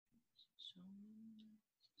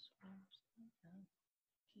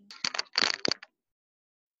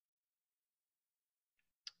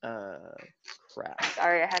Crap.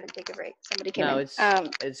 Sorry, I had to take a break. Somebody came in. No,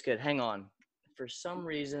 it's good. Hang on. For some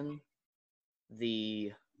reason,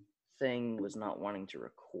 the thing was not wanting to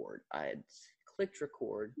record. I had clicked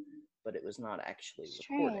record, but it was not actually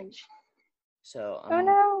recording. So oh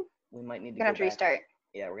no, we might need to you're gonna have to restart.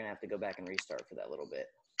 Yeah, we're gonna have to go back and restart for that little bit.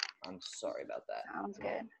 I'm sorry about that. Sounds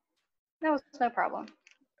good. No, it's no problem.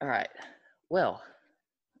 All right. Well,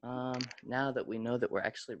 now that we know that we're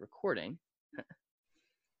actually recording,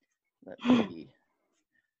 let's see.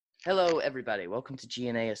 Hello, everybody. Welcome to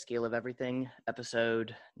G&A, A Scale of Everything,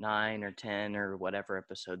 episode 9 or 10 or whatever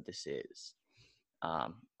episode this is.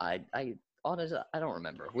 Honestly, I don't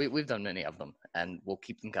remember. We've done many of them, and we'll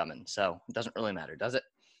keep them coming, so it doesn't really matter, does it?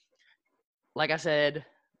 Like I said,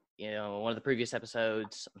 one of the previous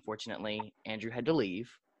episodes, unfortunately, Andrew had to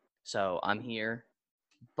leave, so I'm here.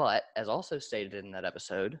 But as also stated in that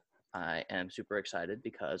episode, I am super excited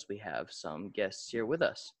because we have some guests here with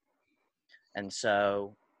us. And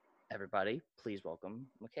so, everybody, please welcome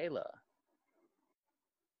Maquela.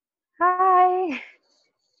 Hi.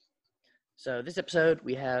 So this episode,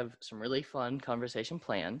 we have some really fun conversation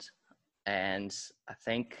planned, and I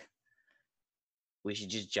think we should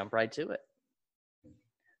just jump right to it.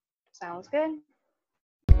 Sounds good.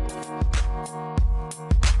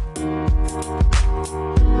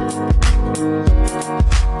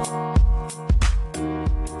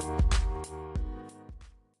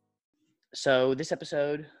 So this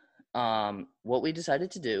episode, what we decided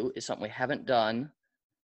to do is something we haven't done,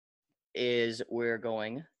 is we're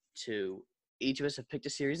going to, each of us have picked a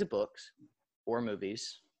series of books or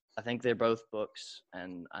movies. I think they're both books,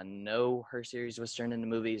 and I know her series was turned into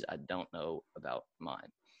movies. I don't know about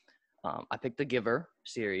mine. I picked the Giver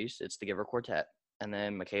series. It's the Giver Quartet. And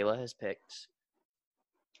then Maquela has picked...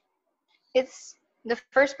 The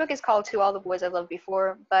first book is called To All the Boys I Loved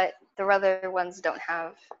Before, but the other ones don't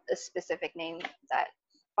have a specific name that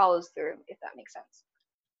follows through, if that makes sense.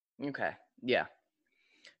 Okay, yeah.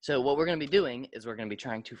 So what we're going to be doing is we're going to be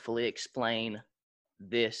trying to fully explain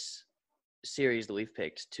this series that we've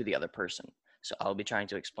picked to the other person. So I'll be trying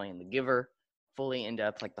to explain the Giver fully in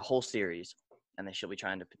depth, like the whole series, and then she'll be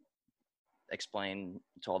trying to explain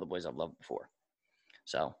To All the Boys I've Loved Before.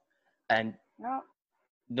 So, and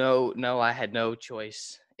no, I had no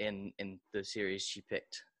choice in the series she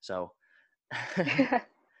picked. So,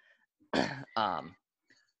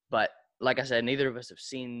 but like I said, neither of us have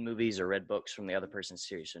seen movies or read books from the other person's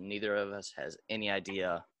series, so neither of us has any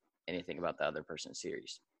idea anything about the other person's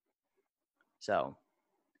series. So,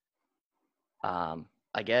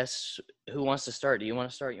 I guess, who wants to start? Do you want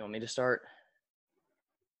to start? You want me to start?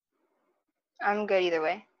 I'm good either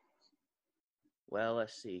way. Well,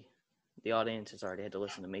 let's see. The audience has already had to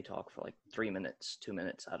listen to me talk for like 3 minutes, 2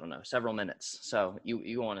 minutes, I don't know, several minutes. So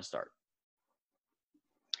you want to start.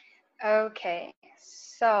 Okay,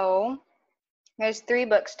 so there's 3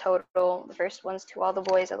 books total. The first one's To All the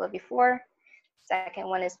Boys I Loved Before. Second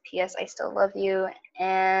one is P.S. I Still Love You.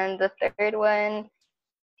 And the third one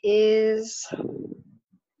is,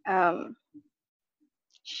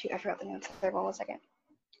 shoot, I forgot the name of the third one. 1 second.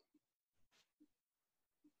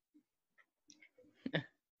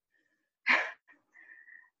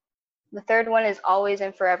 The third one is Always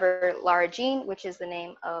and Forever Lara Jean, which is the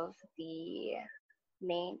name of the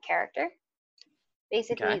main character.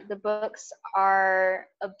 Basically, The books are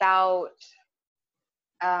about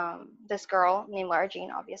this girl named Lara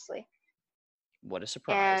Jean, obviously. What a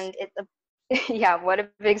surprise. And it's yeah, what a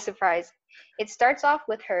big surprise. It starts off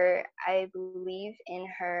with her, I believe, in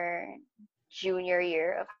her junior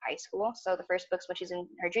year of high school. So the first book's when she's in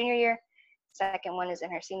her junior year. Second one is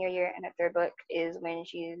in her senior year, and her third book is when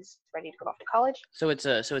she's ready to go off to college. So it's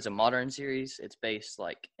a modern series. It's based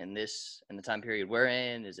like in the time period we're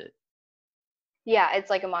in. Is it? Yeah, it's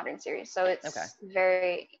like a modern series. So it's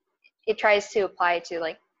it tries to apply to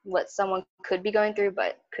like what someone could be going through,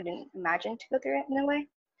 but couldn't imagine to go through it in a way.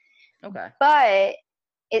 Okay. But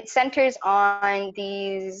it centers on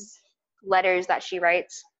these letters that she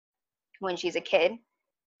writes when she's a kid.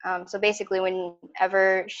 So basically,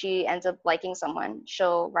 whenever she ends up liking someone,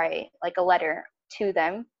 she'll write like a letter to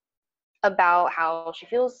them about how she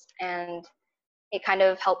feels, and it kind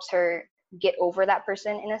of helps her get over that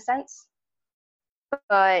person in a sense.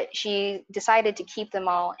 But she decided to keep them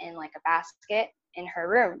all in like a basket in her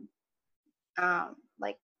room.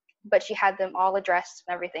 But she had them all addressed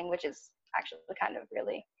and everything, which is actually kind of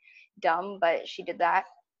really dumb, but she did that.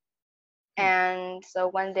 And so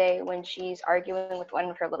one day when she's arguing with one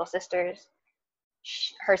of her little sisters,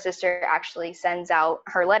 her sister actually sends out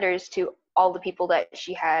her letters to all the people that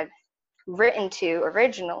she had written to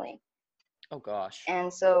originally. Oh gosh.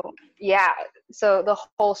 And so, yeah, so the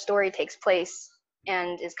whole story takes place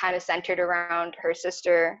and is kind of centered around her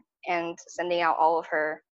sister and sending out all of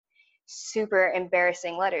her super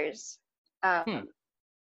embarrassing letters.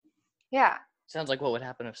 Yeah. Sounds like what would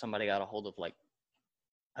happen if somebody got a hold of, like,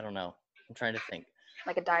 I don't know. I'm trying to think.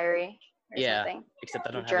 Like a diary or something. Except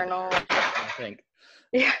I don't have journal. I think.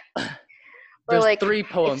 Yeah. There's like 3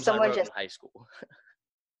 poems I wrote just, in high school.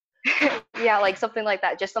 yeah, like something like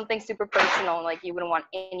that. Just something super personal, like you wouldn't want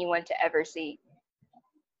anyone to ever see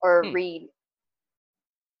or read.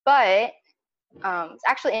 But it's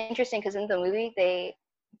actually interesting because in the movie they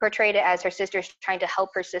portrayed it as her sister's trying to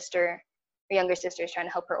help her sister, her younger sister is trying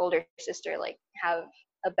to help her older sister like have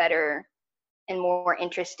a better and more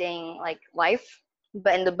interesting like life.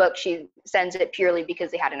 But in the book she sends it purely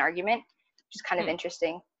because they had an argument, which is kind of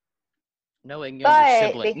interesting. Knowing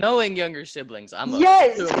younger siblings, I'm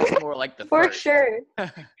assuming it's more like the for first. Sure.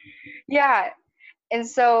 Yeah. And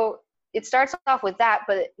so it starts off with that,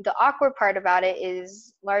 but the awkward part about it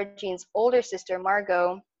is Lara Jean's older sister,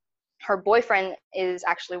 Margot, her boyfriend is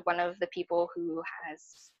actually one of the people who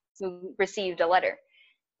received a letter.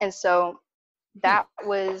 And so that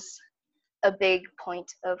was a big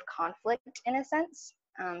point of conflict in a sense.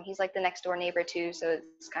 He's like the next door neighbor too, so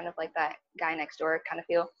it's kind of like that guy next door kind of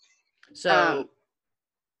feel. So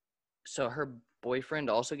her boyfriend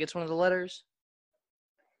also gets one of the letters?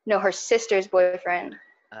 No, her sister's boyfriend.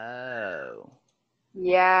 Oh.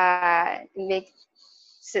 Yeah, it makes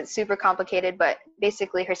it super complicated, but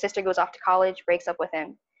basically her sister goes off to college, breaks up with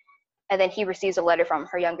him, and then he receives a letter from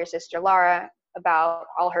her younger sister, Lara, about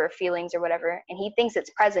all her feelings or whatever, and he thinks it's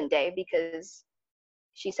present day because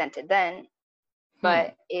she sent it then,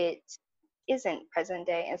 but it isn't present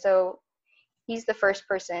day. And so he's the first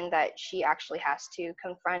person that she actually has to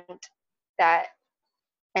confront that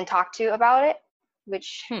and talk to about it,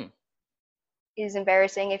 which is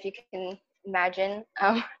embarrassing if you can imagine.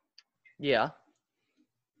 Yeah.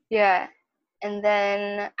 Yeah. And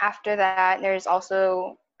then after that, there's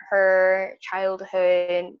also her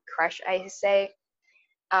childhood crush, I say,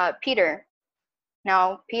 Peter.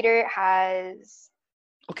 Now, Peter has...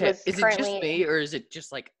 Okay, is it just me, or is it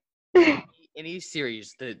just like any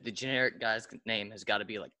series, the generic guy's name has got to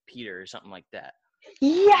be like Peter or something like that?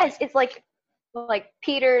 Yes, it's like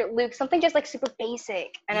Peter, Luke, something just like super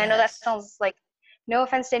basic. And I know that sounds like, no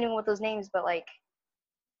offense to anyone with those names, but like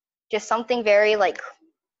just something very like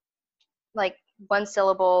one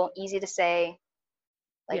syllable, easy to say.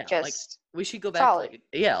 Like just like we should go back solid.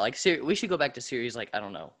 we should go back to series like, I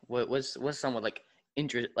don't know, what was someone like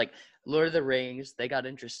like Lord of the Rings, they got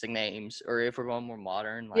interesting names. Or if we're going more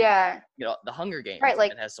modern, like the Hunger Games, right,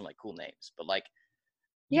 like it has some like cool names, but like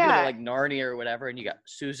you go to like Narnia or whatever and you got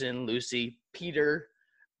Susan, Lucy, Peter,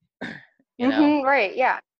 you know? Right,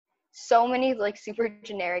 yeah. So many like super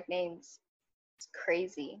generic names. It's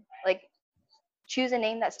crazy. Like choose a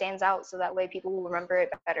name that stands out so that way people will remember it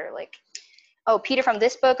better. Like, oh, Peter from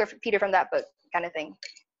this book or Peter from that book kind of thing.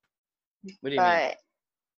 What do you mean?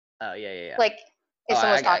 Oh, yeah. Like if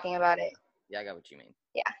someone's talking about it. Yeah, I got what you mean.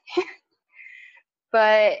 Yeah.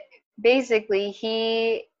 But basically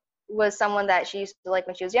he was someone that she used to like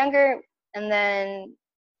when she was younger, and then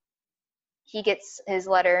he gets his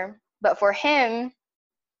letter. But for him,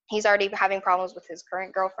 he's already having problems with his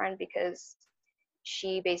current girlfriend because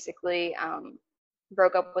she basically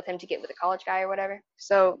broke up with him to get with a college guy or whatever.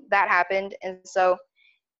 So that happened. And so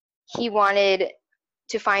he wanted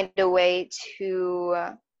to find a way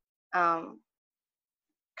to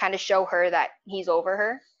kind of show her that he's over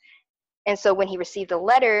her. And so when he received a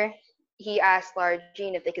letter, he asked Lara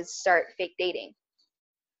Jean if they could start fake dating.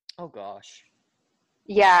 Oh, gosh.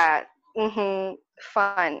 Yeah.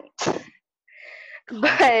 Fun.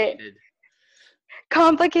 Complicated. But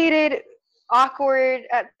complicated, awkward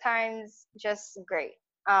at times, just great.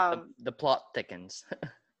 The plot thickens.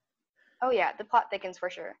 Oh yeah, the plot thickens for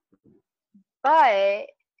sure. But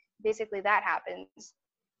basically that happens.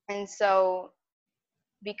 And so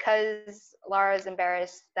because Lara's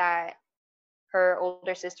embarrassed that her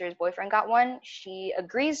older sister's boyfriend got one, she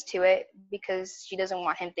agrees to it because she doesn't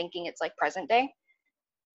want him thinking it's like present day,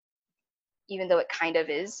 even though it kind of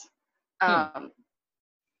is.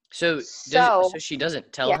 So she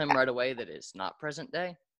doesn't tell him right away that it's not present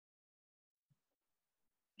day?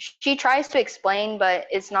 She tries to explain, but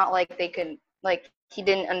it's not like they could, like, he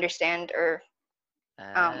didn't understand or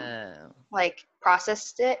like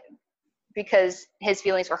processed it, because his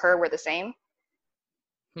feelings for her were the same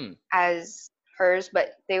as hers,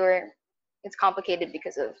 but it's complicated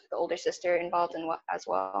because of the older sister involved as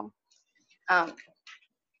well.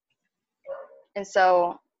 And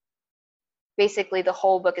so basically the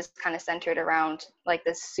whole book is kind of centered around like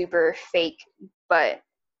this super fake but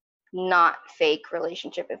not fake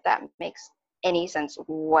relationship, if that makes any sense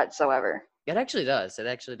whatsoever. It actually does. It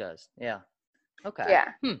actually does. Yeah. Okay.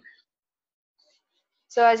 Yeah.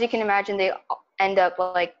 So as you can imagine, they end up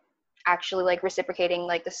like actually like reciprocating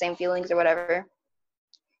like the same feelings or whatever.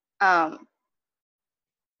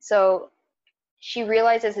 So she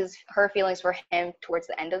realizes her feelings for him towards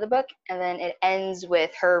the end of the book, and then it ends with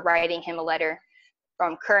her writing him a letter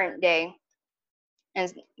from current day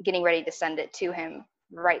and getting ready to send it to him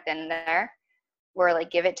right then and there, or like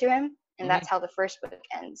give it to him. And that's how the first book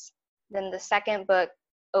ends. Then the second book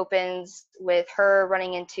opens with her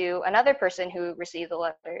running into another person who received the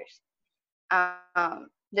letters.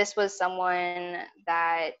 This was someone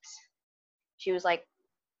that she was like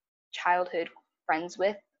childhood friends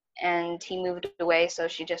with, and he moved away, so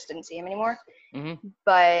she just didn't see him anymore.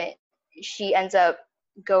 But she ends up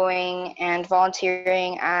going and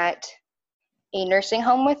volunteering at a nursing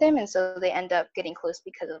home with him, and so they end up getting close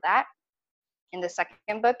because of that in the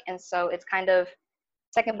second book. And so it's kind of,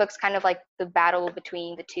 second book's kind of like the battle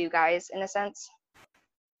between the two guys in a sense.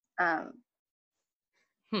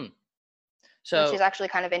 So, which is actually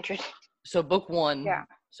kind of interesting. So book one, Yeah.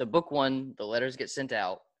 So book one, the letters get sent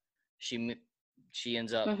out. She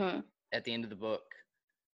ends up at the end of the book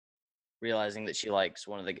realizing that she likes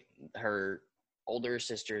one of her older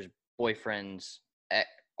sister's ex-boyfriend,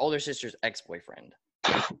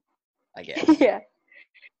 I guess. Yeah.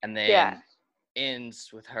 And then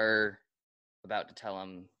ends with her about to tell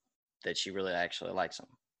him that she really actually likes him.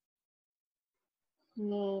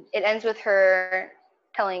 It ends with her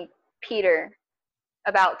telling Peter,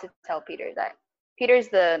 about to tell Peter that Peter's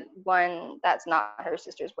the one that's not her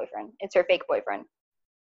sister's boyfriend. It's her fake boyfriend.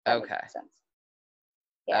 Okay. Makes sense.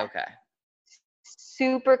 Yeah. Okay.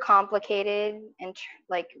 Super complicated and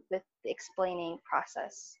like with the explaining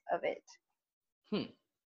process of it.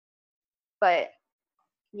 But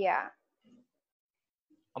yeah.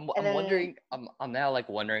 I'm wondering. I'm now like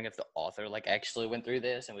wondering if the author like actually went through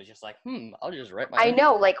this and was just like, I'll just write my. I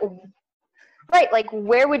know, like, right, like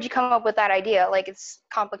where would you come up with that idea? Like it's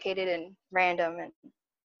complicated and random and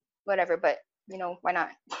whatever, but you know, why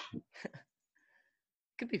not?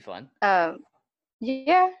 Could be fun.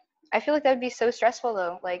 Yeah, I feel like that would be so stressful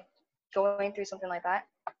though, like going through something like that.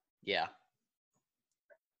 Yeah.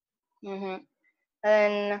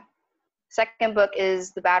 And second book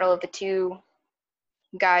is the battle of the two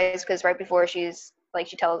guys, because right before she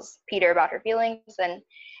tells Peter about her feelings, and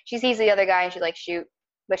she sees the other guy and she's like, shoot,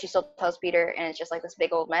 but she still tells Peter, and it's just like this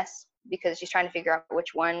big old mess because she's trying to figure out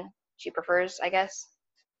which one she prefers, I guess.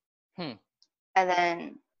 And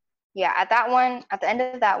then at the end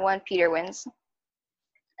of that one, Peter wins.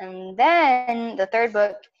 And then the third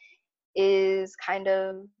book is kind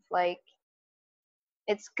of like,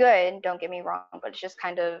 it's good, don't get me wrong, but it's just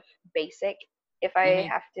kind of basic, if I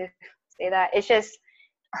have to say that. It's just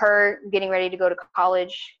her getting ready to go to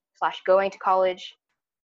college / going to college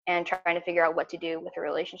and trying to figure out what to do with her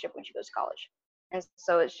relationship when she goes to college. And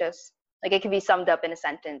so it's just like, it can be summed up in a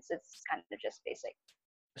sentence. It's kind of just basic.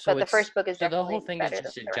 So but the first book is definitely the whole thing better is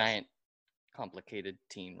just than a the rest. giant, complicated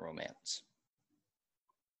teen romance.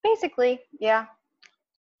 Basically, yeah.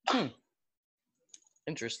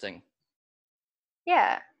 Interesting.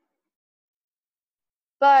 Yeah.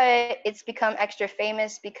 But it's become extra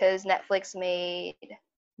famous because Netflix made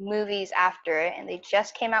movies after it, and they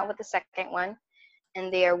just came out with the second one,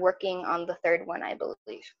 and they are working on the third one, I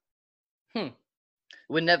believe.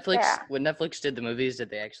 When Netflix did the movies, did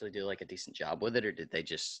they actually do like a decent job with it, or did they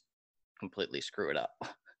just completely screw it up?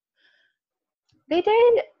 They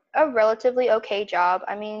did a relatively okay job.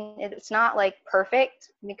 I mean, it's not like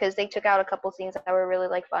perfect because they took out a couple scenes that were really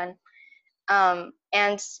like fun.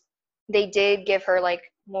 And they did give her like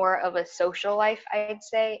more of a social life, I'd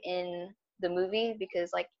say, in the movie,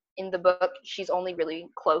 because like in the book she's only really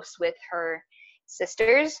close with her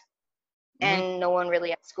sisters and no one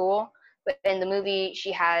really at school. But in the movie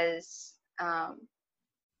she has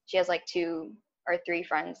like 2 or 3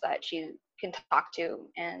 friends that she can talk to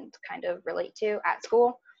and kind of relate to at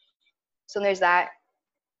school. So there's that.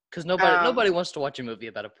 Because nobody wants to watch a movie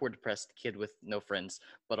about a poor depressed kid with no friends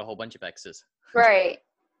but a whole bunch of exes. Right.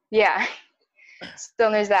 Yeah. So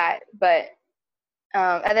there's that. But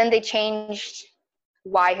and then they changed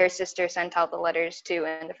why her sister sent out the letters too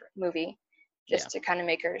in the movie, just to kind of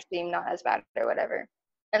make her seem not as bad or whatever.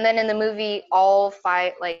 And then in the movie, all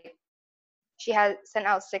 5, like, she had sent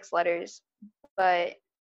out 6 letters, but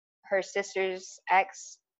her sister's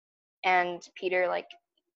ex and Peter, like,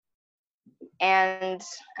 and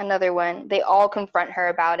another one, they all confront her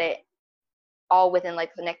about it all within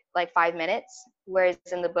like the next like 5 minutes, whereas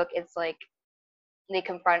in the book it's like they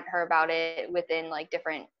confront her about it within like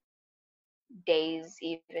different days,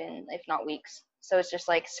 even if not weeks. So it's just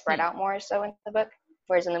like spread out more so in the book,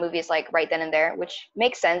 whereas in the movie it's like right then and there, which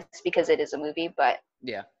makes sense because it is a movie, but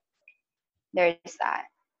Yeah. there's that.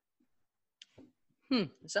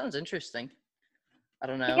 It sounds interesting. I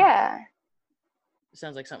don't know. Yeah. It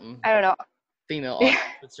sounds like something I don't know. female audience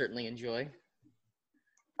would certainly enjoy.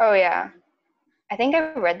 Oh yeah. I think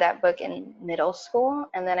I read that book in middle school,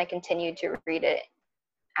 and then I continued to read it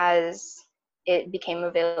as it became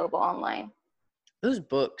available online. Those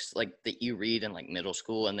books like that you read in like middle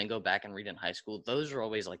school and then go back and read in high school, those are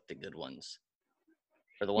always like the good ones.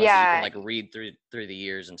 Or the ones that you can like read through the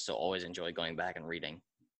years and still always enjoy going back and reading.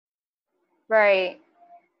 Right.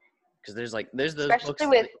 Because there's those especially books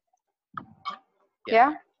with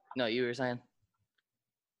yeah. No, you were saying?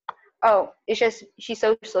 Oh, it's just she's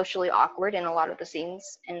so socially awkward in a lot of the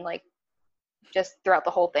scenes and like just throughout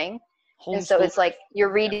the whole thing. And so it's like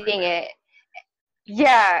you're reading it.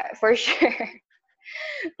 Yeah, for sure.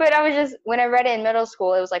 But I was just, when I read it in middle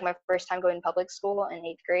school, it was like my first time going to public school in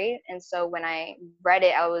 8th grade. And so when I read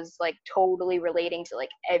it, I was like totally relating to like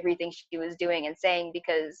everything she was doing and saying,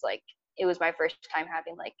 because like it was my first time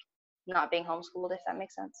having like not being homeschooled, if that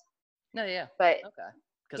makes sense. No, yeah. But okay.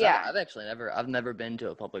 Because yeah. I've never been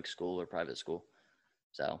to a public school or private school.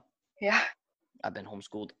 So yeah. I've been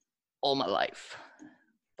homeschooled all my life.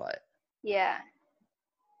 But yeah.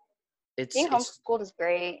 Being homeschooled is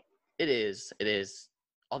great. It is.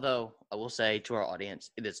 Although I will say to our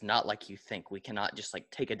audience, it is not like you think. We cannot just like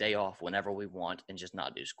take a day off whenever we want and just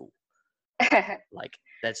not do school. Like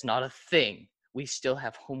that's not a thing. We still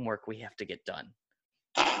have homework we have to get done.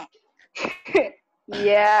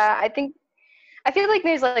 Yeah, I feel like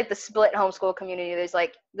there's like the split homeschool community. There's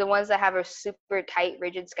like the ones that have a super tight,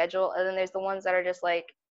 rigid schedule, and then there's the ones that are just like,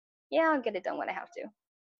 yeah, I'll get it done when I have to.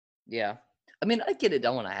 Yeah. I mean, I get it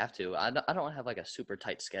done when I have to. I don't have like a super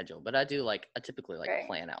tight schedule, but I typically like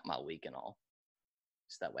plan out my week and all.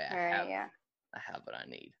 So that way I have what I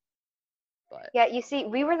need. But yeah, you see,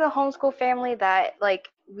 we were the homeschool family that like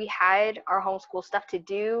we had our homeschool stuff to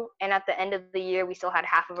do, and at the end of the year we still had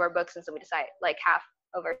half of our books, and so we decided like half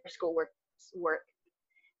of our school work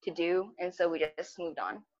to do, and so we just moved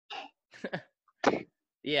on.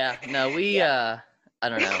 Yeah, no, I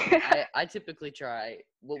don't know. I typically try.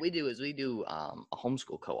 What we do is we do a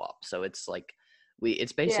homeschool co-op. So it's like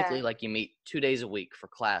it's basically like you meet 2 days a week for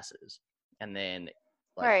classes, and then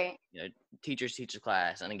like teachers teach a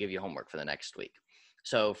class and then give you homework for the next week.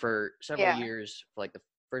 So for several years, for like the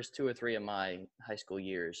first 2 or 3 of my high school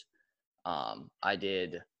years, I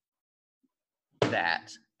did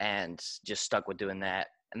that and just stuck with doing that,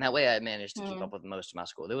 and that way I managed to keep up with most of my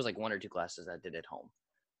school. There was like 1 or 2 classes I did at home.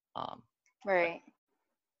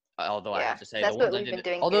 Although I have to say,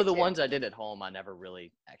 the ones I did at home, I never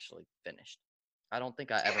really actually finished. I don't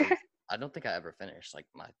think I ever finished like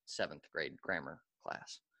my 7th grade grammar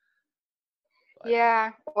class.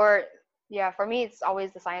 But, for me, it's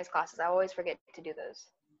always the science classes. I always forget to do those.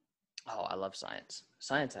 Oh, I love science.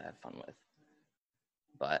 Science I have fun with.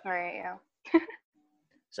 But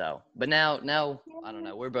so, but now I don't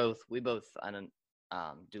know. We both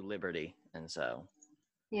do Liberty, and so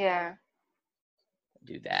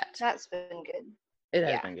do that. That's been good. It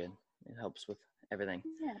has been good. It helps with everything.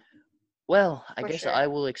 Yeah. Well, I guess I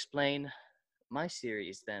will explain my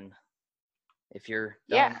series then, if you're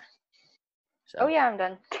done. Yeah. So. Oh yeah, I'm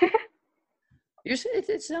done.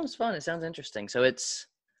 It sounds fun. It sounds interesting. So it's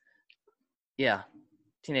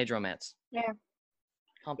teenage romance. Yeah.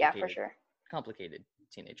 Yeah, for sure. Complicated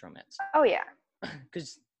teenage romance. Oh yeah.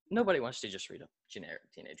 Because nobody wants to just read a generic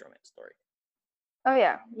teenage romance story. Oh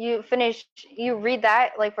yeah, you read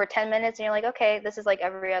that like for 10 minutes and you're like, okay, this is like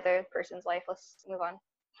every other person's life. Let's move on.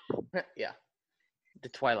 Yeah. The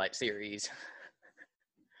Twilight series.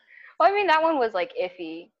 Well, I mean, that one was like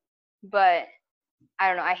iffy, but I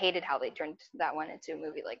don't know. I hated how they turned that one into a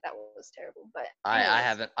movie. Like that was terrible. But I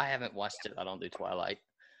haven't watched it. I don't do Twilight.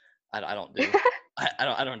 I don't do.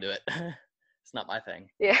 I don't do it. It's not my thing.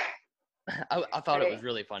 Yeah. I thought it was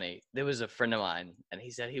really funny. There was a friend of mine, and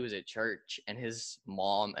he said he was at church, and his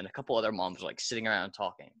mom and a couple other moms were like sitting around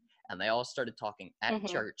talking, and they all started talking at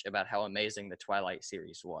church about how amazing the Twilight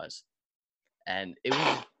series was. And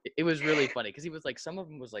it was really funny because he was like, some of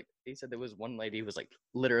them was like, he said there was one lady who was like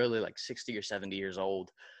literally like 60 or 70 years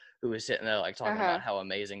old who was sitting there like talking about how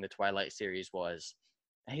amazing the Twilight series was.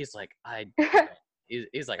 And he's like,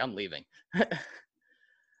 he's like, I'm leaving.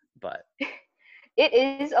 But it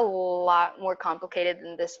is a lot more complicated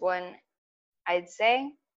than this one, I'd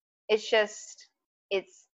say. It's just,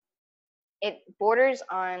 it's it borders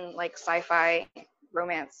on like sci-fi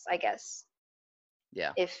romance, I guess.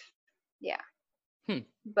 Yeah. If yeah. Hmm.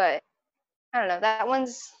 But I don't know. That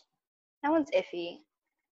one's iffy.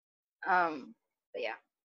 But yeah.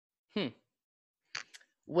 Hmm.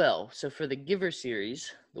 Well, so for the Giver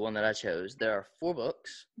series, the one that I chose, there are 4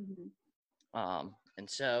 books. And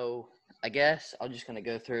so I guess I'm just gonna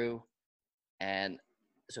go through, and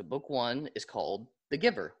so book 1 is called The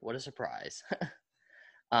Giver. What a surprise.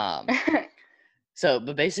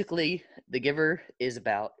 But basically, The Giver is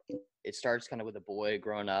about, it starts kind of with a boy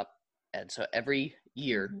growing up, and so every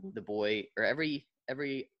year the boy, or every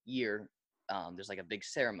year, there's like a big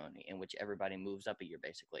ceremony in which everybody moves up a year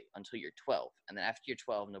basically until you're 12, and then after you're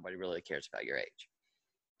 12, nobody really cares about your age.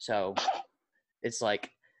 So it's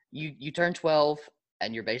like you turn 12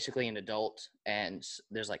 and you're basically an adult, and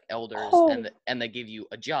there's like elders, Oh, and they give you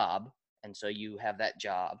a job, and so you have that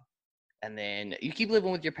job, and then you keep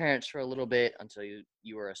living with your parents for a little bit until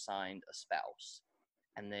you are assigned a spouse.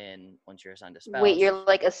 And then once you're assigned a wait, spouse, you're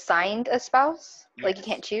like assigned a spouse? Like you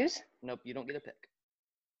can't yes. choose? Nope, you don't get a pick.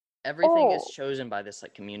 Everything is Oh. chosen by this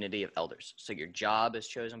like community of elders. So your job is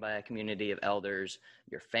chosen by a community of elders.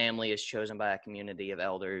 Your family is chosen by a community of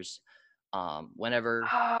elders. Whenever Oh,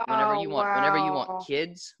 wow. whenever you want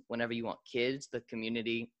kids, the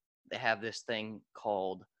community, they have this thing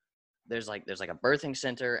called, there's like a birthing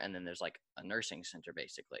center, and then there's like a nursing center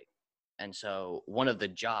basically. And so one of the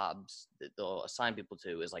jobs that they'll assign people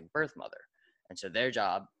to is like birth mother. And so their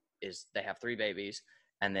job is, they have 3 babies,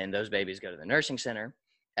 and then those babies go to the nursing center,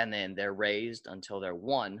 and then they're raised until they're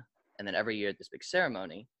 1. And then every year at this big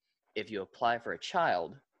ceremony, if you apply for a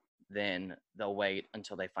child, then they'll wait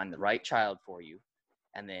until they find the right child for you,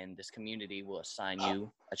 and then this community will assign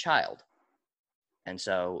you a child. And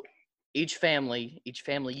so each family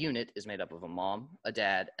unit is made up of a mom, a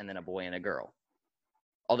dad, and then a boy and a girl.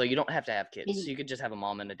 Although you don't have to have kids. So you could just have a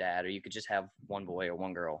mom and a dad, or you could just have one boy or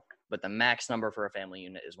one girl. But the max number for a family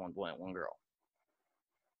unit is one boy and one girl.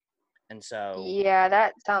 And so Yeah,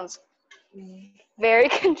 that sounds very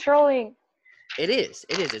controlling. it is.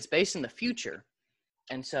 It's based in the future.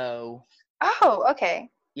 And so Oh, okay.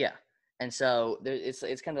 yeah. And so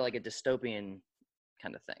it's kind of like a dystopian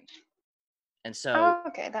kind of thing. And so Oh,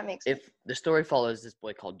 okay, that makes sense. if the story follows this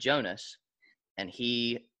boy called Jonas, and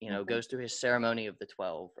he, Mhm. goes through his ceremony of the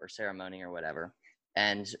 12, or ceremony or whatever.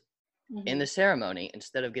 And in the Mhm. ceremony,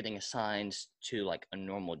 instead of getting assigned to like a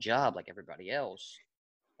normal job like everybody else,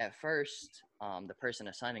 at first, the person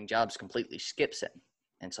assigning jobs completely skips it.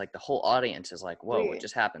 And it's like the whole audience is like, whoa, what Weird.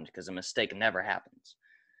 just happened? Because a mistake never happens.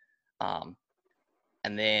 Um,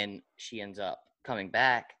 and then she ends up coming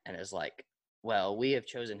back and is like, well, we have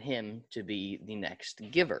chosen him to be the next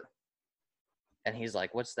giver. And he's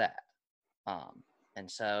like, what's that? And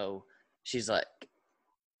so she's like,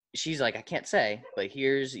 I can't say, but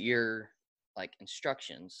here's your like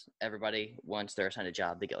instructions. Everybody, once they're assigned a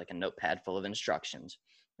job, they get like a notepad full of instructions.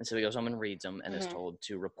 And so he goes home and reads them, and is Mhm. told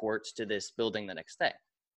to report to this building the next day.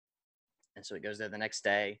 And so he goes there the next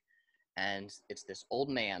day, and it's this old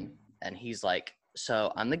man, and he's like,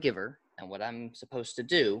 so I'm the giver, and what I'm supposed to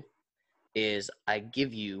do is I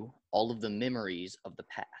give you all of the memories of the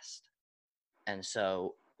past. And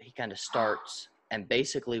so he kind of starts, and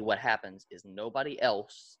basically what happens is nobody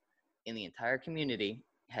else in the entire community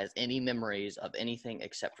has any memories of anything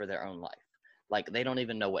except for their own life. Like they don't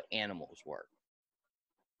even know what animals were.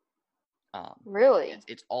 Really?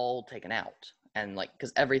 It's all taken out, and like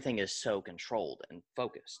because everything is so controlled and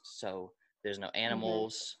focused. So there's no Mhm.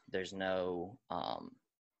 animals. There's not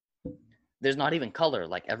even color.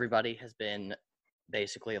 Like everybody has been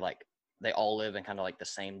basically like they all live in kind of like the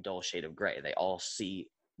same dull shade of gray. They all see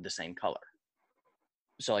the same color.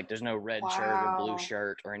 So like there's no red shirt or blue Wow.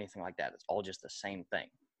 shirt or anything like that. It's all just the same thing.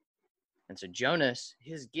 And so Jonas,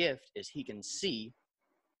 his gift is he can see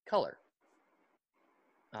color.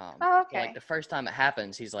 Oh, So like okay. the first time it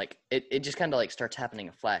happens, he's like, it just kind of like starts happening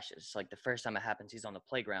in flashes. Like the first time it happens, he's on the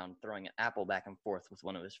playground throwing an apple back and forth with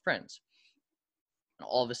one of his friends. And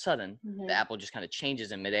all of a sudden, the Mhm. apple just kind of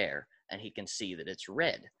changes in midair, and he can see that it's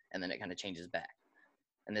red, and then it kind of changes back.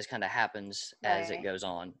 And this kind of happens as it Right. goes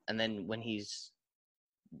on. And then when he's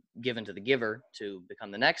given to the giver to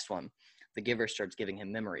become the next one, the giver starts giving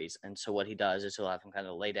him memories. And so what he does is he'll have him kind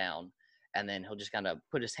of lay down, and then he'll just kind of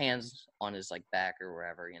put his hands on his like back or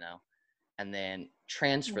wherever, and then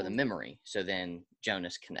transfer the Mhm. memory. So then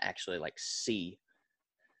Jonas can actually like see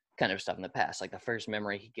kind of stuff in the past. Like the first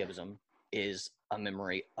memory he gives him is a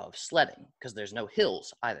memory of sledding because there's no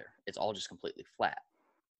hills either. It's all just completely flat.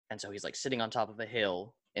 And so he's like sitting on top of a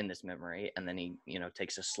hill in this memory, and then he,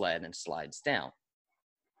 takes a sled and slides down.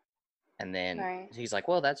 And then Right. he's like,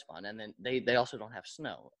 well, that's fun. And then they also don't have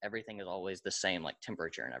snow. Everything is always the same, like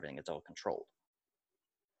temperature and everything. It's all controlled.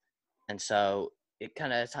 And so it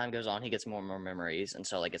kind of, as time goes on, he gets more and more memories. And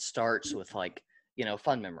so like it starts with like,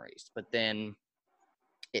 fun memories, but then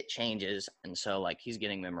it changes. And so like he's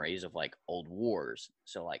getting memories of like old wars.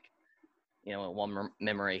 So like, in one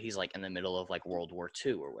memory, he's like in the middle of like World War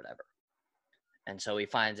II or whatever. And so he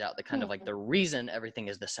finds out that kind of like the reason everything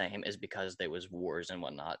is the same is because there was wars and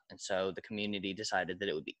whatnot. And so the community decided that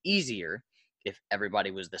it would be easier if everybody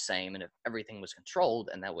was the same and if everything was controlled,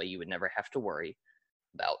 and that way you would never have to worry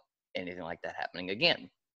about anything like that happening again.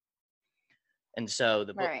 And so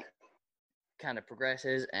the book Right. kind of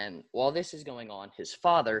progresses, and while this is going on, his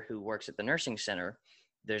father, who works at the nursing center,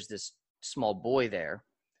 there's this small boy there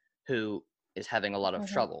who is having a lot of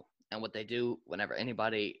trouble. And what they do whenever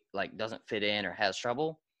anybody like doesn't fit in or has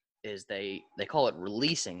trouble is they call it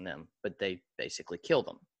releasing them, but they basically kill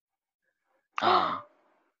them.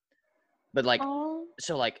 But like, Oh.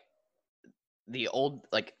 so like the old,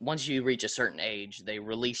 like once you reach a certain age, they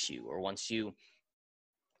release you, or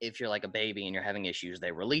if you're like a baby and you're having issues,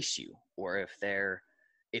 they release you. Or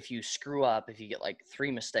if you screw up, if you get like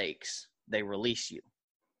 3 mistakes, they release you.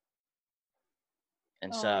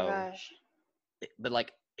 And Oh my so, gosh. but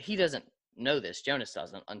like he doesn't know this, Jonas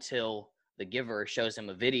doesn't, until the giver shows him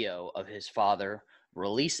a video of his father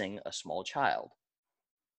releasing a small child,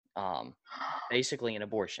 basically an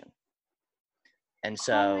abortion. And Oh my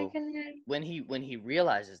so goodness. when he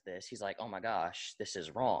realizes this, he's like, oh my gosh, this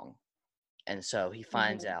is wrong. And so he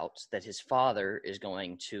finds out that his father is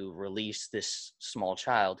going to release this small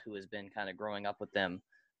child who has been kind of growing up with them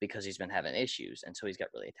because he's been having issues. And so he's got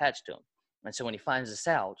really attached to him. And so when he finds this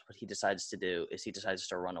out, what he decides to do is he decides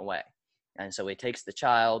to run away. And so he takes the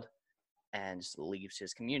child and leaves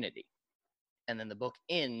his community. And then the book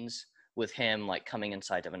ends with him like coming in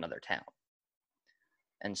sight of another town.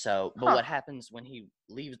 And so, but what happens when he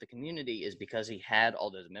leaves the community is because he had all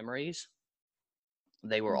those memories,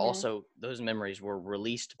 they were also, those memories were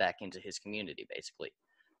released back into his community, basically.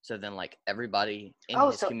 So then like everybody in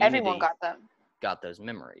his So everyone community got them. got those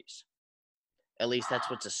memories. At least that's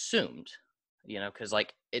what's assumed, because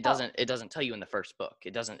like it doesn't tell you in the first book.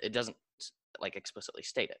 It doesn't like explicitly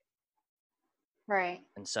state it. Right.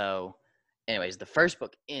 And so anyways, the first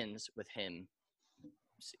book ends with him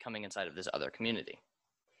coming inside of this other community.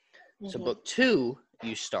 So book 2,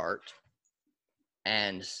 you start,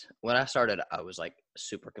 and when I started, I was like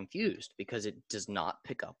super confused because it does not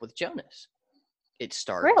pick up with Jonas. It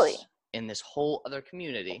starts in this whole other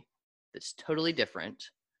community that's totally different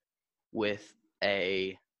with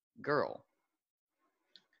a girl.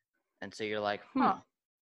 And so you're like,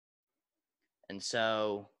 And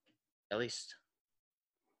so, at least,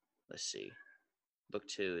 let's see. Book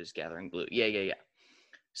 2 is Gathering Blue. Yeah.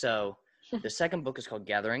 So, the second book is called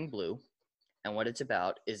Gathering Blue. And what it's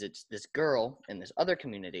about is it's this girl in this other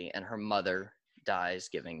community, and her mother dies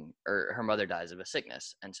of a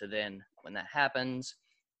sickness. And so then when that happens,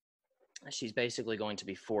 she's basically going to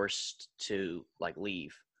be forced to like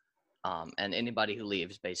leave. And anybody who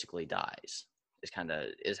leaves basically dies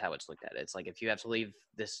is how it's looked at. It's like, if you have to leave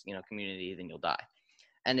this, community, then you'll die.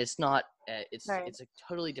 And it's not, it's a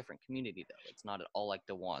totally different community though. It's not at all like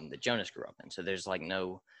the one that Jonas grew up in. So there's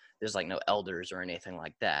no elders or anything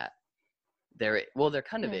like that. There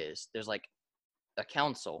kind of is. There's like a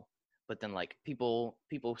council, but then like people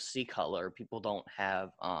see color. People don't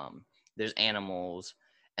have there's animals,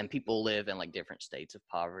 and people live in like different states of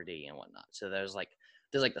poverty and whatnot. So there's like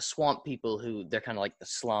the swamp people who they're kind of like the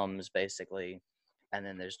slums basically, and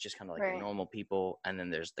then there's just kind of like the normal people, and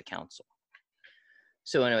then there's the council.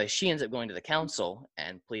 So anyway, she ends up going to the council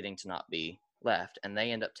and pleading to not be left, and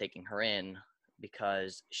they end up taking her in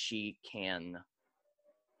because she can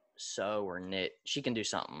sew or knit. She can do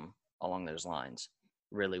something along those lines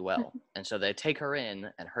really well. And so they take her in,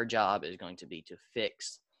 and her job is going to be to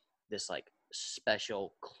fix this like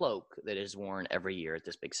special cloak that is worn every year at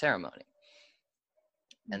this big ceremony.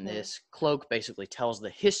 And this cloak basically tells the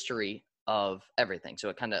history of everything. So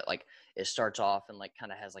it kind of like, it starts off and like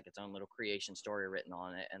kind of has like its own little creation story written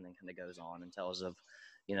on it, and then kind of goes on and tells of,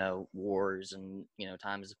 wars and,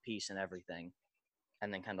 times of peace and everything.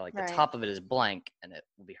 And then kind of like the top of it is blank, and it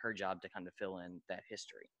will be her job to kind of fill in that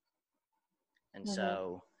history. And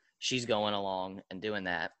so she's going along and doing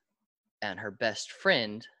that. And her best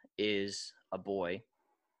friend is a boy,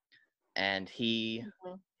 and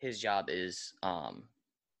his job is,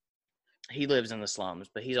 he lives in the slums,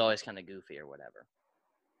 but he's always kind of goofy or whatever.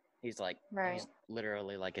 He's like, he's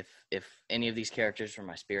literally like, if any of these characters were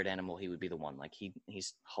my spirit animal, he would be the one. Like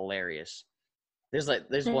he's hilarious.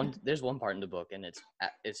 there's one part in the book, and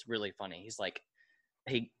it's really funny. He's like,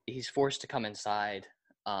 he's forced to come inside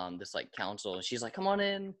this like council, and she's like, come on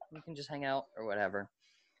in, we can just hang out or whatever.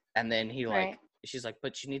 And then Right. she's like,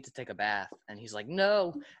 but you need to take a bath. And he's like,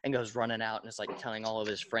 no, and goes running out and is like telling all of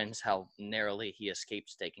his friends how narrowly he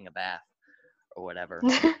escapes taking a bath or whatever.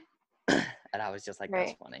 And I was just like, that's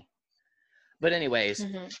Right. funny. But anyways,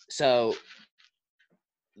 so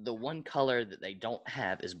the one color that they don't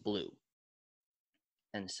have is blue.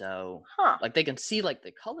 And so Huh. like they can see like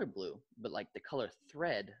the color blue, but like the color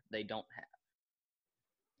thread they don't have.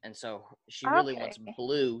 And so she really wants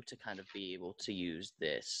blue to kind of be able to use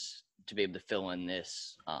this, to be able to fill in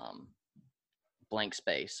this blank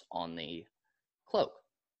space on the cloak.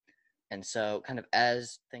 And so kind of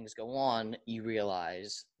as things go on, you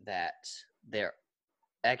realize that they're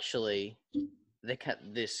actually,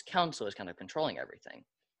 this council is kind of controlling everything,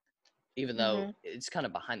 even though it's kind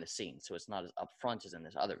of behind the scenes. So it's not as upfront as in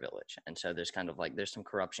this other village. And so there's kind of like, there's some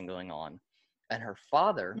corruption going on. And her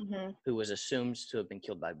father, who was assumed to have been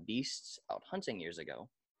killed by beasts out hunting years ago,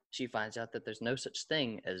 she finds out that there's no such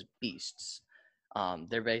thing as beasts.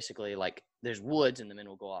 They're basically like, there's woods and the men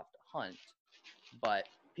will go off to hunt, but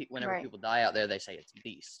whenever people die out there, they say it's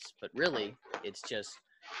beasts. But really, it's just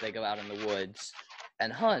they go out in the woods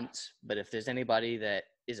and hunt, but if there's anybody that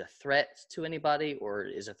is a threat to anybody or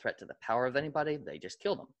is a threat to the power of anybody, they just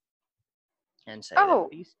kill them and say that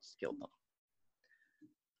beasts killed them.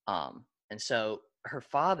 And so her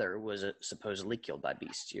father was supposedly killed by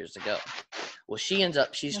beasts years ago. Well,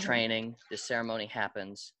 she's training. This ceremony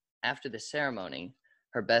happens. After the ceremony,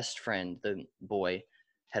 her best friend, the boy,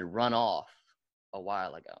 had run off a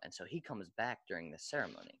while ago. And so he comes back during the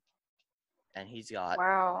ceremony. And he's got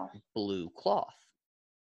blue cloth.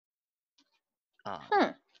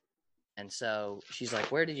 And so she's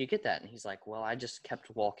like, where did you get that? And he's like, well, I just kept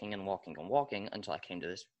walking and walking and walking until I came to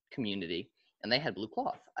this community. And they had blue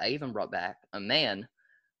cloth. I even brought back a man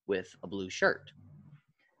with a blue shirt.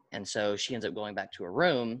 And so she ends up going back to her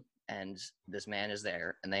room, and this man is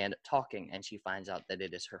there, and they end up talking, and she finds out that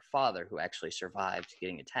it is her father who actually survived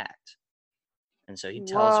getting attacked. And so he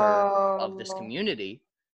tells her of this community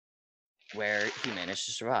where he managed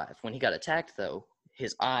to survive. When he got attacked, though,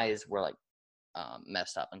 his eyes were like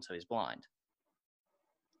messed up, and so he's blind.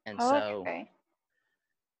 And so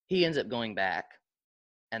he ends up going back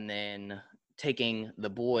and then taking the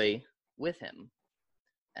boy with him,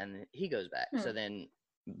 and he goes back. So then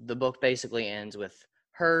the book basically ends with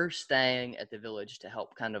her staying at the village to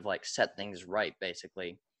help kind of like set things right,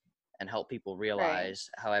 basically, and help people realize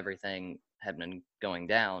how everything had been going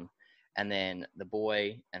down. And then the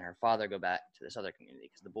boy and her father go back to this other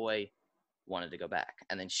community because the boy wanted to go back,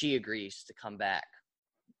 and then she agrees to come back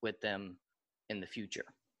with them in the future.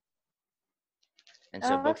 And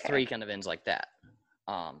so book 3 kind of ends like that.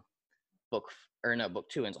 Book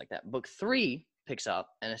 2 ends like that. Book 3 picks up,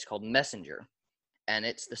 and it's called Messenger, and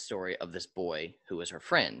it's the story of this boy who was her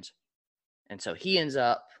friend. And so he's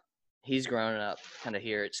grown up kind of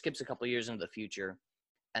here. It skips a couple years into the future,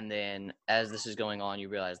 and then as this is going on, you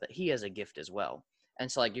realize that he has a gift as well. And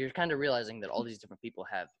so like you're kind of realizing that all these different people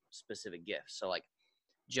have specific gifts. So like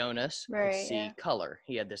Jonas could see color.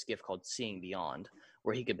 He had this gift called Seeing Beyond,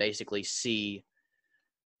 where he could basically see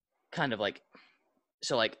kind of like,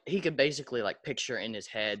 so like he could basically like picture in his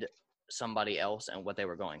head somebody else and what they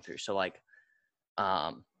were going through. So like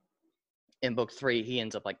in book 3, he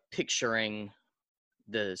ends up like picturing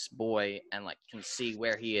this boy and like can see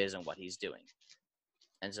where he is and what he's doing.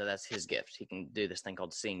 And so that's his gift. He can do this thing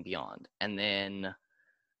called Seeing Beyond. And then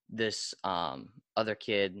this other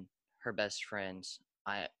kid, her best friend,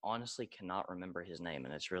 I honestly cannot remember his name,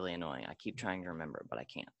 and it's really annoying. I keep trying to remember it, but I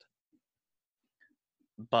can't.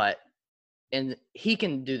 And he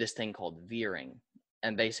can do this thing called veering.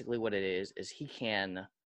 And basically what it is he can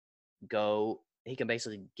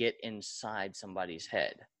basically get inside somebody's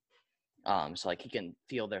head. So like he can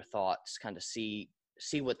feel their thoughts, kind of see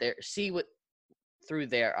what through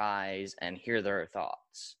their eyes and hear their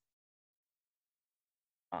thoughts,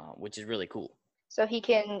 which is really cool. So he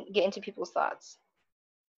can get into people's thoughts.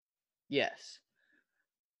 Yes.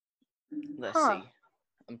 Let's see.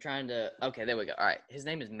 I'm trying to. Okay, there we go. All right. His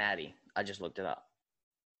name is Maddie. I just looked it up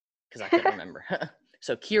because I couldn't remember.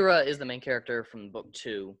 So Kira is the main character from book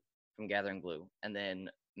 2 from Gathering Blue, and then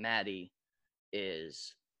Maddie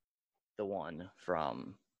is the one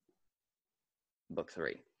from book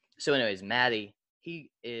 3. So anyways, Maddie,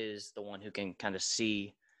 he is the one who can kind of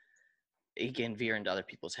see, he can veer into other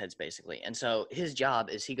people's heads basically. And so his job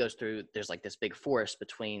is he goes through, there's like this big forest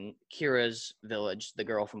between Kira's village, the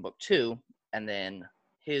girl from book 2, and then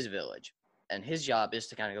his village. and his job is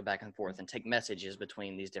to kind of go back and forth and take messages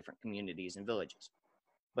between these different communities and villages.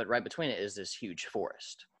 But right between it is this huge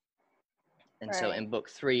forest. And so in book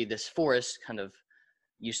 3, this forest kind of,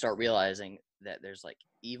 you start realizing that there's like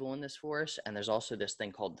evil in this forest, and there's also this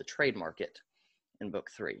thing called the trade market in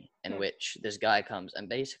book 3, in which this guy comes and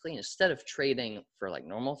basically, instead of trading for like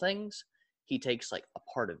normal things, he takes like a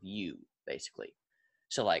part of you, basically.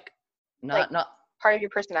 So like not part of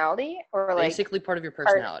your personality, or basically like part of your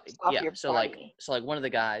personality. Yeah. Your So body. like one of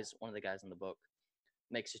the guys in the book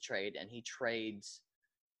makes a trade, and he trades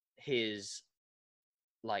his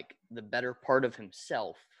like the better part of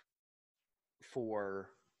himself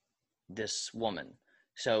for this woman.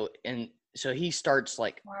 So he starts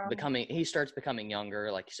like becoming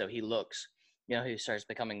younger, like, so he looks, he starts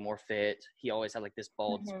becoming more fit. He always had like this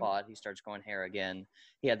bald spot. He starts growing hair again.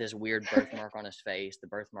 He had this weird birthmark on his face. The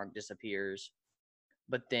birthmark disappears.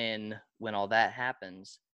 But then when all that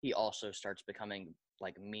happens, he also starts becoming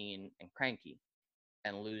like mean and cranky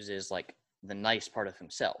and loses like the nice part of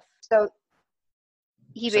himself. So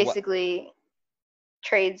he basically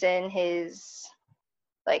trades in his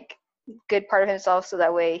like good part of himself, so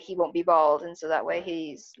that way he won't be bald, and so that way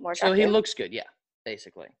he's more attractive. So he looks good, yeah,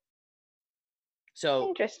 basically. So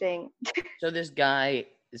interesting. so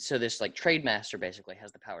this like trade master basically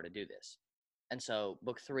has the power to do this. And so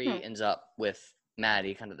book 3 ends up with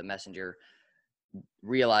Maddie, kind of the messenger,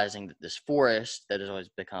 realizing that this forest that has always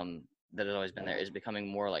been there is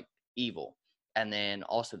becoming more like evil. And then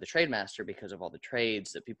also the trade master, because of all the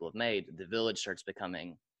trades that people have made, the village starts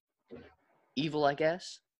becoming evil, I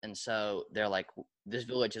guess. And so they're like, this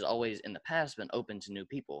village has always in the past been open to new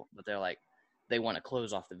people, but they're like, they want to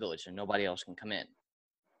close off the village so nobody else can come in.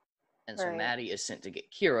 And so Maddie is sent to get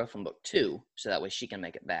Kira from book 2, so that way she can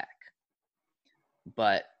make it back.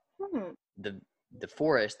 But the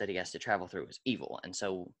forest that he has to travel through is evil. And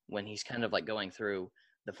so when he's kind of like going through,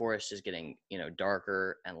 the forest is getting,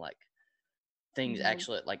 darker, and like things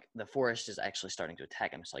actually, like the forest is actually starting to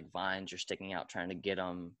attack him. It's like vines are sticking out trying to get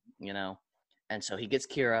him, And so he gets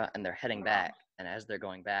Kira, and they're heading back. And as they're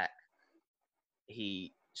going back,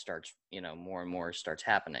 he starts, more and more starts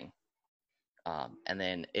happening. And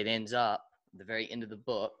then it ends up, the very end of the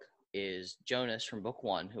book is Jonas from book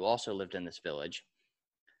 1, who also lived in this village.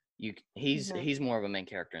 He's more of a main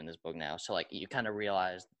character in this book now. So like you kind of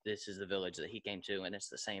realize this is the village that he came to, and it's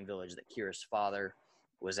the same village that Kira's father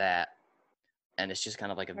was at. And it's just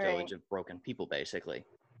kind of like a village of broken people, basically.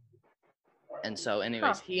 And so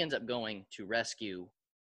anyways, he ends up going to rescue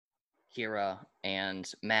Kira and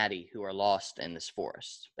Maddie, who are lost in this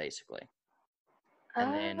forest, basically.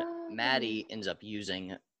 And then Maddie ends up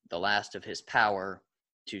using the last of his power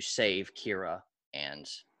to save Kira and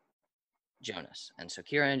Jonas. And so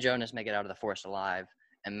Kira and Jonas make it out of the forest alive,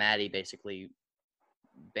 and Maddie basically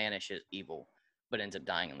banishes evil, but ends up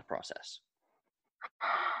dying in the process.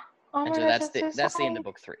 And so that's the end of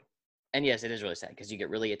book 3. And yes, it is really sad because you get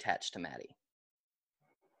really attached to Maddie.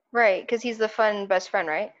 Right, because he's the fun best friend,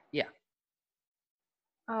 right? Yeah.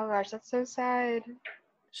 Oh gosh, that's so sad.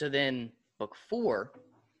 So then book 4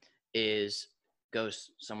 goes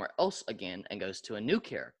somewhere else again and goes to a new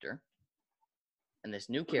character. And this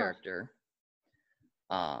new character,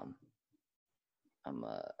 I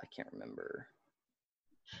can't remember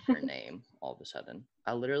her name all of a sudden.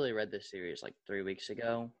 I literally read this series like 3 weeks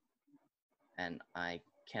ago, and I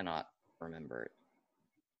cannot remember it.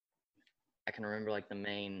 I can remember like the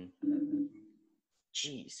main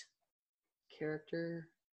character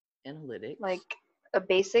analytics. Like a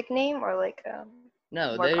basic name, or like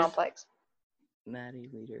no, more complex? Maddie,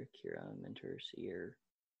 leader, Kira, mentor, seer,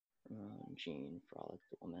 Jean, frolic,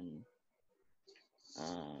 the woman.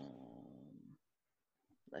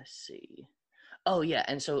 Let's see. Oh yeah,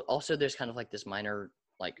 and so also there's kind of like this minor,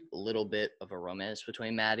 like little bit of a romance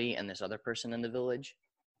between Maddie and this other person in the village.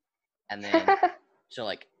 And then so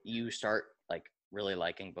like you start like really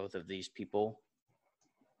liking both of these people,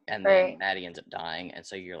 and then Maddie ends up dying, and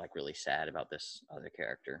so you're like really sad about this other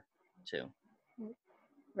character too.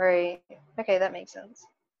 Right. Okay, that makes sense.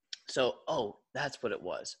 So that's what it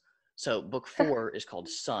was. So book 4 is called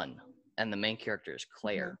Sun, and the main character is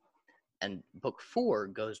Claire. And book 4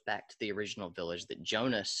 goes back to the original village that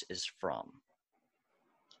Jonas is from.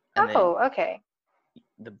 And okay.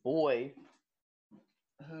 The boy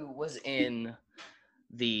who was in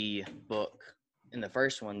the book, in the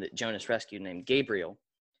first one that Jonas rescued, named Gabriel,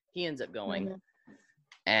 he ends up going,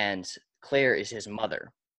 and Claire is his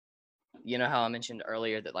mother. You know how I mentioned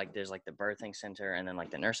earlier that like there's like the birthing center and then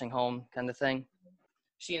like the nursing home kind of thing?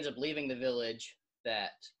 She ends up leaving the village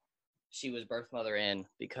that she was birth mother in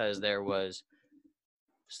because there was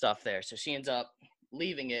stuff there. So she ends up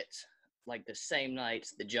leaving it like the same night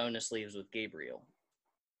that Jonas leaves with Gabriel.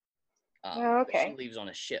 Oh, But she okay. leaves on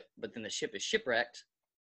a ship, but then the ship is shipwrecked,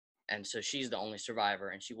 and so she's the only survivor,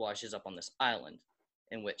 and she washes up on this island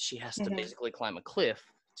in which she has to Mhm. basically climb a cliff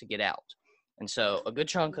to get out. And so a good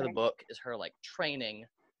chunk of the Right. book is her like training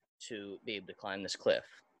to be able to climb this cliff.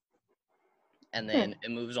 And Hmm. then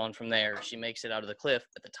it moves on from there. She makes it out of the cliff.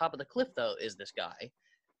 At the top of the cliff, though, is this guy,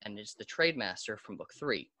 and it's the trade master from book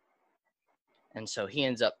 3. And so he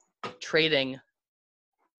ends up trading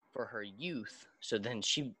for her youth. So then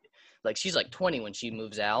she's like 20 when she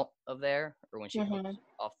moves out of there, or when she Mhm. goes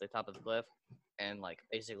off the top of the cliff, and like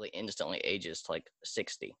basically instantly ages to like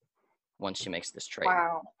 60 once she makes this trade.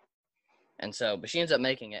 Wow. And so, but she ends up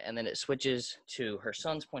making it, and then it switches to her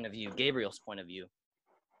son's point of view, Gabriel's point of view.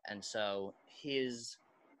 And so he's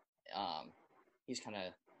kind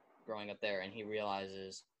of growing up there, and he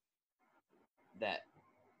realizes that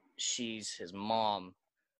she's his mom,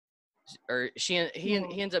 or he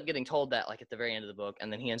ends up getting told that like at the very end of the book,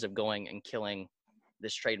 and then he ends up going and killing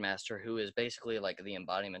this trade master who is basically like the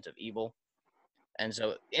embodiment of evil. And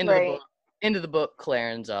so end of the book, Claire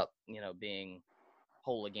ends up being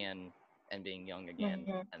whole again and being young again,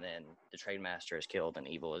 Mhm. and then the trade master is killed and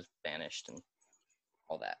evil is banished and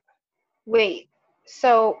all that. Wait.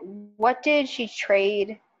 So what did she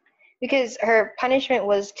trade? Because her punishment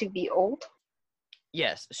was to be old.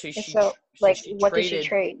 Yes, So she what did she traded.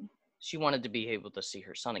 trade? She wanted to be able to see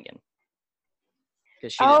her son again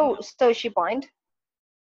because she didn't Oh, know. so is she blind?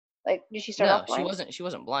 Like, did she start No, off blind? she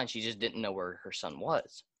wasn't blind. She just didn't know where her son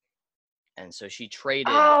was, and so she traded.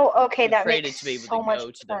 Oh, okay, She that traded makes to be able to so much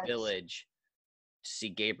go to the sense. village to see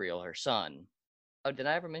Gabriel, her son. Oh, did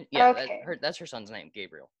I ever mention? Yeah, Okay, that's her son's name,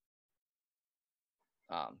 Gabriel.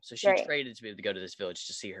 So she right. traded to be able to go to this village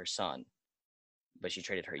to see her son, but she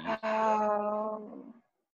traded her youth. Oh,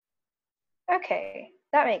 okay,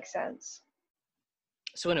 that makes sense.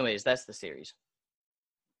 So, anyways, that's the series.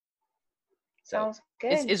 So Sounds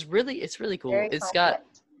good. it's really cool. Very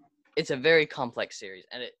complex. It's a very complex series,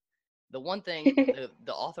 and the one thing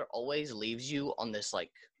the author always leaves you on this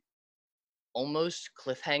like almost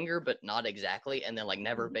cliffhanger, but not exactly, and then like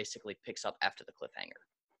never basically picks up after the cliffhanger.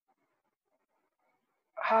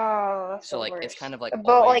 Oh, that's So the like it's worst. kind of like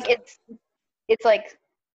But always like it's like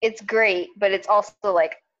it's great, but it's also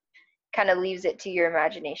like kind of leaves it to your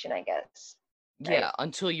imagination, I guess. Right? yeah,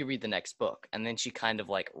 until you read the next book, and then she kind of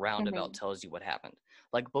like roundabout Mhm. tells you what happened.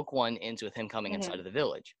 Like book 1 ends with him coming inside Mhm. of the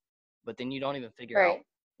village, but then you don't even figure out Right.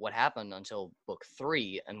 what happened until book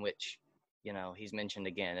 3, in which he's mentioned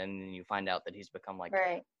again, and then you find out that he's become like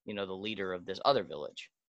Right. the leader of this other village.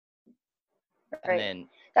 And Right. then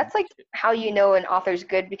That's like how you know an author's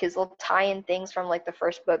good, because they'll tie in things from like the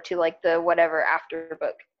first book to like the whatever after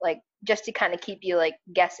book, like just to kind of keep you like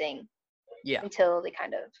guessing yeah, until they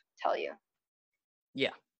kind of tell you.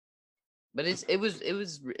 yeah, but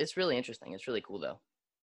it's really interesting. It's really cool though.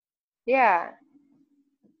 Yeah.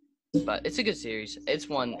 But it's a good series. It's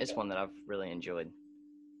one that I've really enjoyed.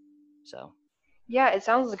 So Yeah, it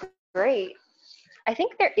sounds great. I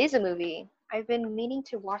think there is a movie. I've been meaning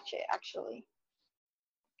to watch it actually.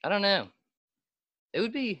 I don't know. It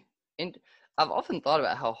would be. I've often thought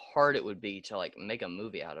about how hard it would be to like make a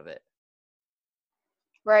movie out of it.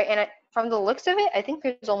 Right, and from the looks of it, I think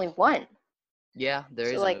there's only one. Yeah, there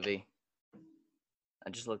So is a like, movie. I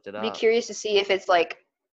just looked it be up. curious to see if it's like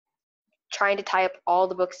trying to tie up all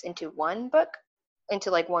the books into one book, into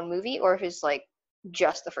like one movie, or if it's like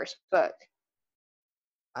just the first book.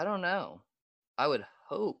 I don't know. I would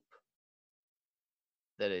hope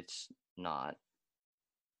that it's not.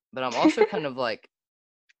 But I'm also kind of like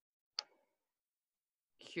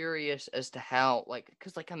curious as to how, like,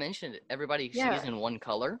 because like I mentioned, everybody sees Yeah. in one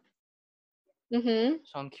color. Mhm.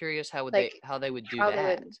 So I'm curious Like how they would do how they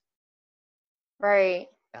that, would. Right.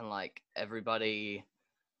 and like everybody.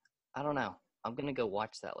 I don't know. I'm gonna go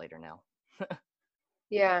watch that later now.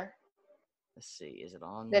 Yeah. Let's see. Is it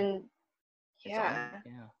on? Then It's on. yeah.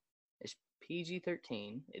 Yeah. It's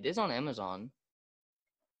PG-13. It is on Amazon.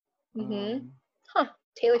 Mhm. Um. Huh.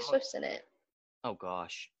 Taylor Oh, Swift's in it. oh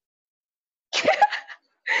gosh.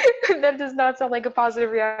 That does not sound like a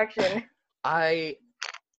positive reaction. I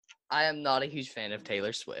I am not a huge fan of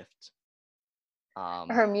Taylor Swift.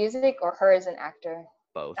 Her music or her as an actor,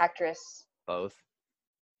 Both, actress. both.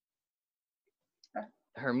 Huh,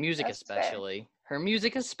 Her music that's fair. especially. Her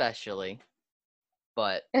music especially.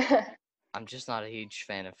 But I'm just not a huge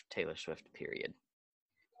fan of Taylor Swift. Period.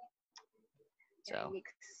 So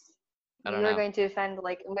Yikes. I don't You are know. going to offend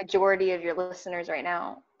like a majority of your listeners right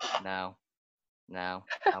now. No, no,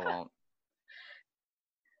 I won't.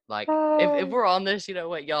 Like if Um, we're on this, you know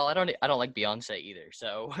what, y'all? I don't like Beyonce either.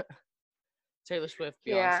 So Taylor Swift,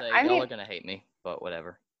 Yeah, Beyonce, I y'all mean, are gonna hate me, but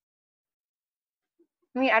whatever.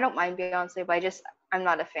 I don't mind Beyonce, but I'm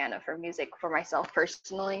not a fan of her music for myself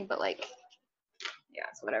personally. But like, yeah,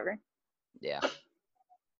 it's whatever. Yeah.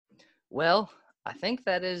 Well, I think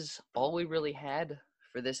that is all we really had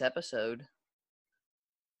for this episode. I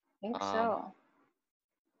think Um, so.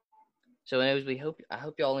 so anyways, I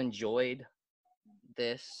hope y'all enjoyed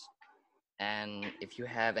this, and if you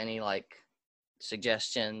have any like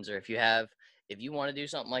suggestions, or if you want to do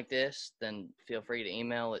something like this, then feel free to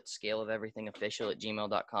email at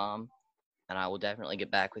scaleofeverythingofficial@gmail.com, and I will definitely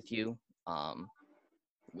get back with you. Um,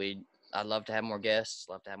 I'd love to have more guests,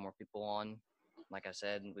 love to have more people on. Like I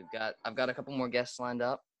said, I've got a couple more guests lined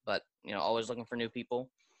up, but always looking for new people.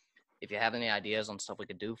 If you have any ideas on stuff we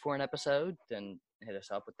could do for an episode, then hit us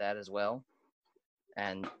up with that as well.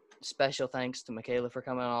 And special thanks to Maquela for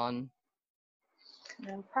coming on.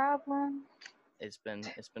 No problem. It's been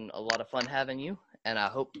a lot of fun having you, and I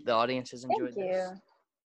hope the audience has enjoyed Thank this. you.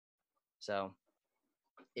 So,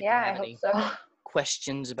 if you Yeah, I have hope any so.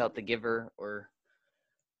 questions about The Giver, or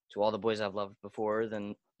to all the boys I've loved before,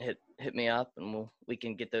 then hit me up, and we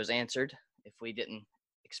can get those answered if we didn't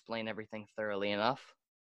explain everything thoroughly enough.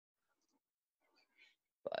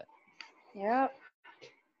 Yep.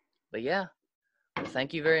 But yeah, well,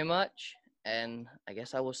 thank you very much, and I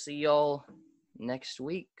guess I will see y'all next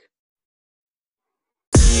week.